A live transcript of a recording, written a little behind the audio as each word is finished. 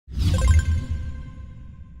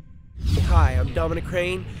Dominic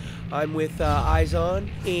Crane. I'm with Izon,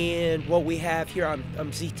 and what we have here, I'm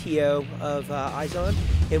ZTO of Izon,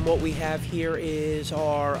 and what we have here is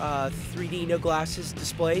our 3D no glasses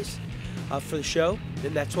displays for the show,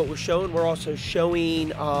 and that's what we're showing. We're also showing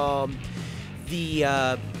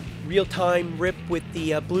the real-time rip with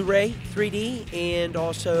the Blu-ray 3D, and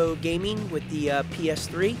also gaming with the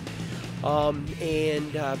PS3.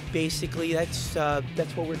 Basically that's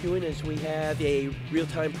what we're doing, is we have a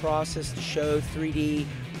real-time process to show 3D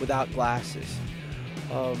without glasses.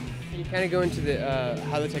 Can you kind of go into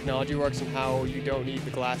how the technology works and how you don't need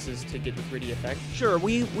the glasses to get the 3D effect? Sure.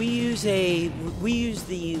 We use the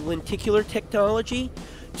lenticular technology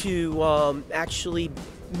to actually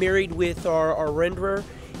married with our renderer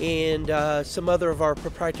and some other of our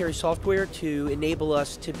proprietary software to enable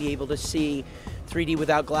us to be able to see 3D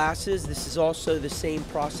without glasses. This is also the same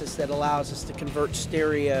process that allows us to convert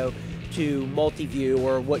stereo to multi-view,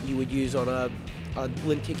 or what you would use on a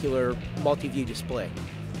lenticular multi-view display.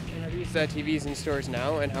 And are these TVs in stores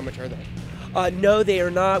now, and how much are they? No, they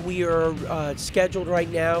are not. We are scheduled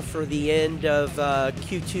right now for the end of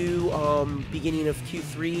Q2, beginning of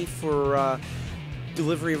Q3 for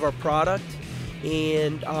delivery of our product.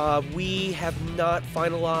 And we have not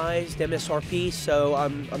finalized MSRP, so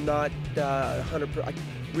I'm not 100%. I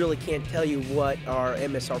really can't tell you what our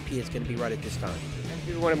MSRP is going to be right at this time. And if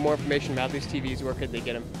people wanted more information about these TVs, where could they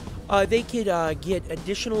get them? They could get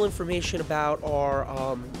additional information about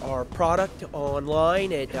our product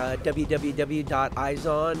online at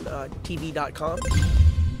www.izontv.com.